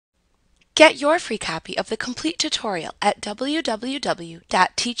Get your free copy of the complete tutorial at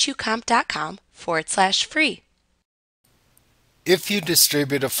www.teachucomp.com/free. If you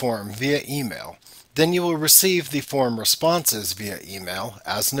distribute a form via email, then you will receive the form responses via email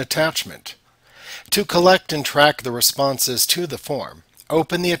as an attachment. To collect and track the responses to the form,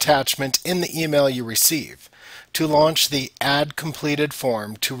 open the attachment in the email you receive to launch the Add Completed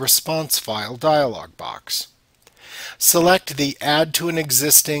Form to Response File dialog box. Select the Add to an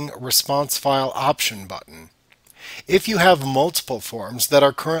Existing Response File option button. If you have multiple forms that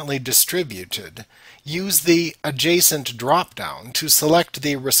are currently distributed, use the Adjacent drop-down to select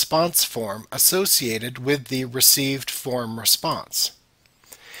the response form associated with the received form response.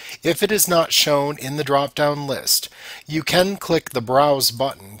 If it is not shown in the drop-down list, you can click the Browse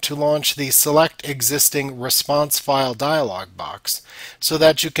button to launch the Select Existing Response File dialog box so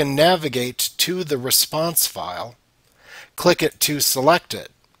that you can navigate to the response file, click it to select it,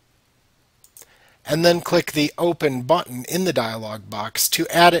 and then click the Open button in the dialog box to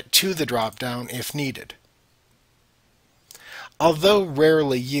add it to the drop-down if needed. Although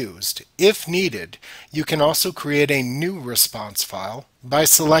rarely used, if needed, you can also create a new response file by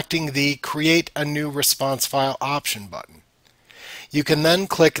selecting the Create a New Response File option button. You can then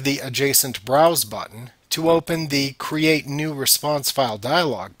click the adjacent Browse button to open the Create New Response File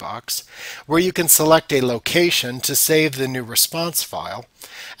dialog box, where you can select a location to save the new response file,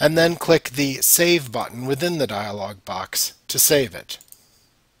 and then click the Save button within the dialog box to save it.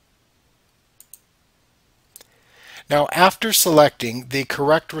 Now, after selecting the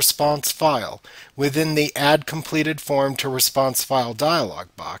correct response file within the Add Completed Form to Response File dialog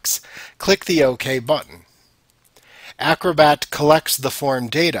box, click the OK button. Acrobat collects the form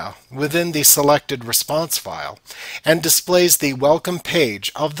data within the selected response file and displays the welcome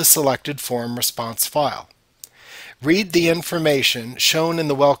page of the selected form response file. Read the information shown in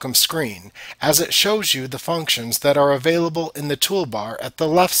the welcome screen as it shows you the functions that are available in the toolbar at the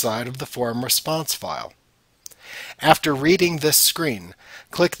left side of the form response file. After reading this screen,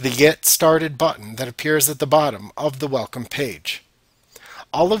 click the Get Started button that appears at the bottom of the welcome page.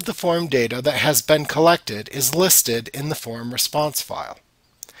 All of the form data that has been collected is listed in the form response file.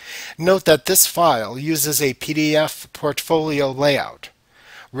 Note that this file uses a PDF portfolio layout.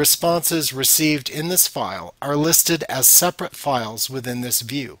 Responses received in this file are listed as separate files within this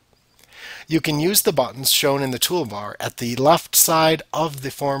view. You can use the buttons shown in the toolbar at the left side of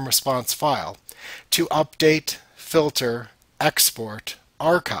the form response file to update, filter, export,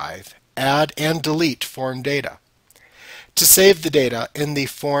 archive, add, and delete form data. To save the data in the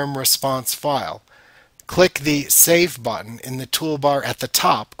form response file, click the Save button in the toolbar at the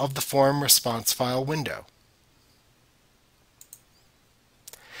top of the form response file window.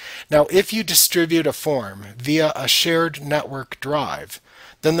 Now, if you distribute a form via a shared network drive,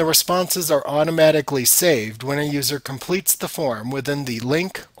 then the responses are automatically saved when a user completes the form within the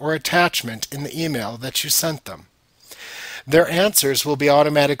link or attachment in the email that you sent them. Their answers will be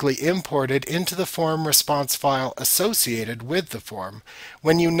automatically imported into the form response file associated with the form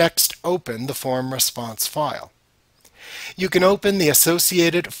when you next open the form response file. You can open the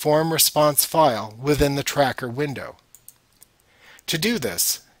associated form response file within the Tracker window. To do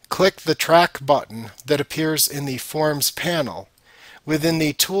this, click the Track button that appears in the Forms panel within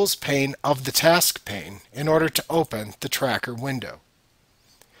the Tools pane of the Task pane in order to open the Tracker window.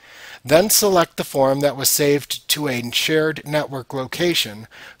 Then select the form that was saved to a shared network location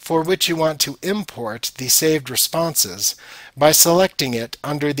for which you want to import the saved responses by selecting it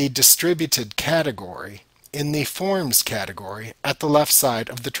under the Distributed category in the Forms category at the left side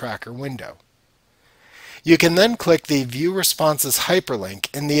of the Tracker window. You can then click the View Responses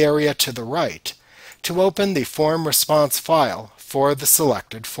hyperlink in the area to the right to open the form response file for the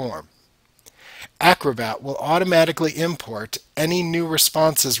selected form. Acrobat will automatically import any new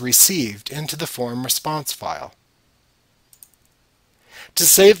responses received into the form response file. To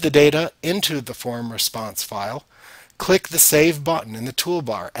save the data into the form response file, click the Save button in the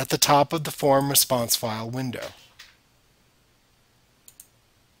toolbar at the top of the form response file window.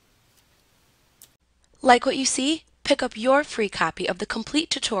 Like what you see? Pick up your free copy of the complete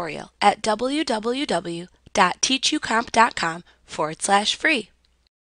tutorial at www.teachucomp.com/free.